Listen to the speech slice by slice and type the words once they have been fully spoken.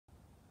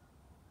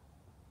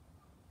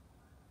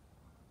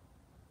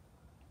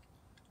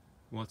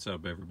What's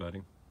up,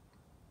 everybody?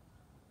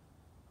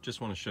 Just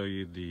want to show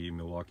you the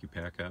Milwaukee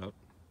Packout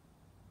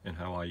and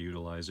how I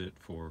utilize it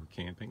for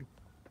camping.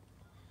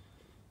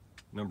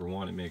 Number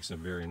one, it makes a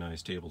very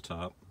nice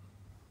tabletop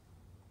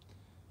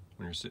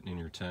when you're sitting in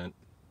your tent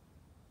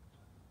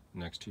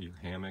next to your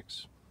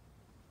hammocks.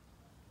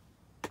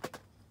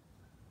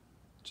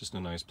 Just a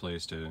nice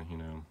place to,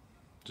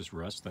 just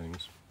rest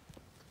things.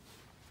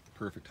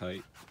 Perfect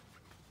height.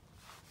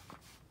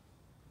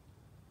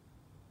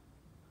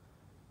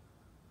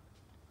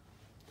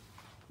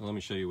 Well, let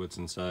me show you what's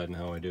inside and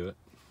how I do it.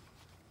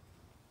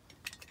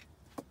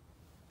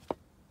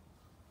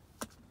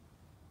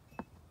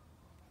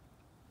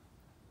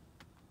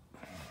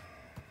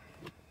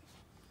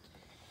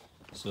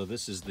 So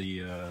this is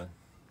the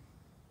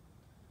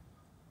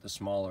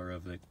smaller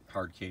of the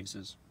hard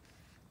cases.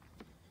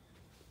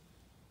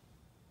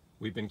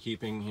 We've been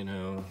keeping,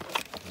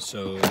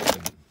 soap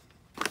and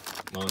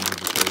laundry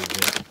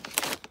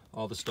detergent,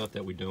 all the stuff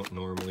that we don't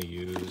normally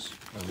use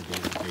on a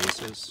daily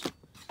basis.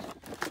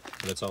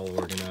 That's all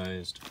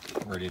organized,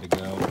 ready to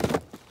go.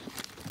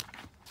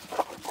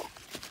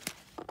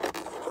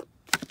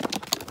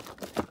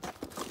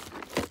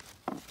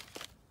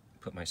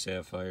 Put my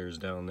sapphires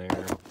down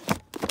there,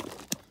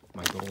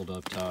 my gold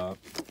up top.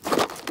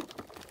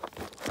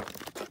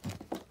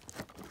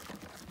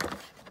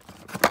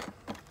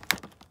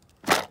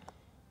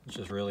 It's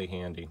just really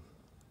handy.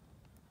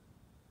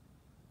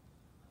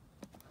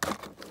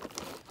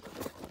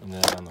 And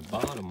then on the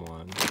bottom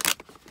one,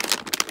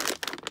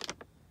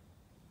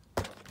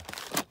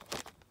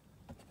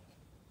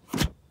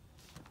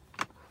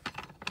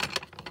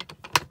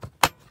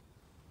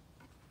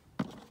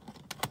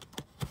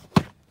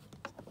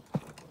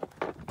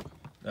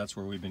 that's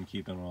where we've been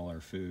keeping all our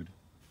food,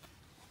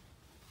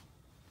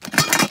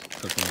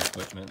 cooking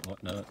equipment,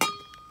 whatnot.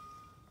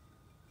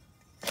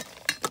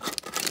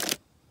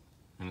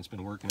 And it's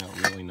been working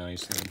out really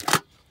nicely.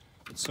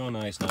 It's so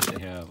nice not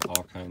to have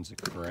all kinds of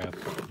crap,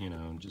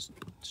 just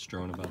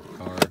strewn about the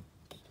car.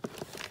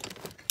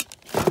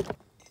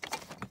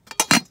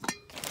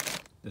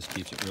 This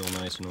keeps it real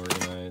nice and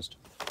organized.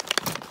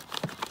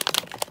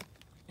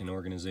 And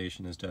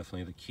organization is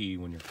definitely the key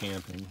when you're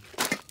camping,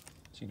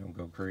 so you don't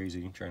go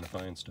crazy trying to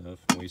find stuff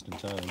and wasting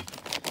time.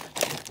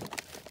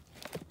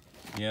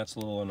 Yeah, it's a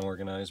little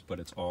unorganized, but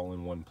it's all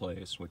in one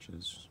place, which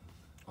is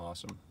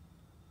awesome.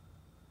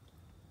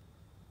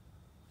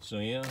 So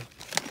yeah,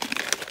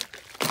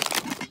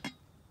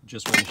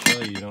 just want to show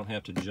you, you don't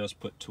have to just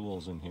put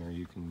tools in here,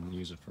 you can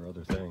use it for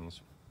other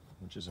things,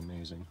 which is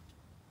amazing.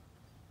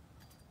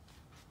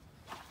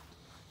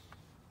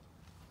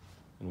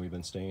 And we've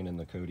been staying in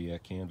the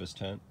Kodiak canvas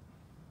tent.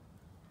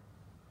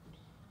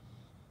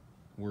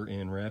 We're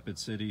in Rapid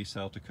City,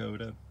 South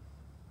Dakota.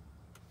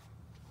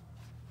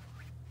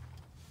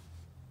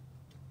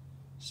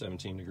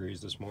 17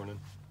 degrees this morning.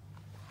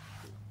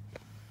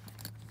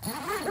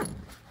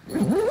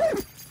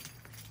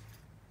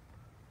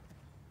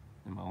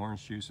 And my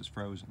orange juice is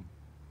frozen.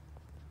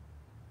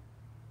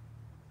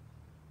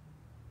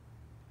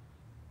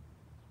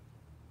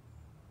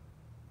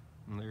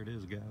 And there it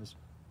is, guys.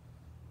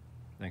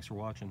 Thanks for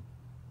watching.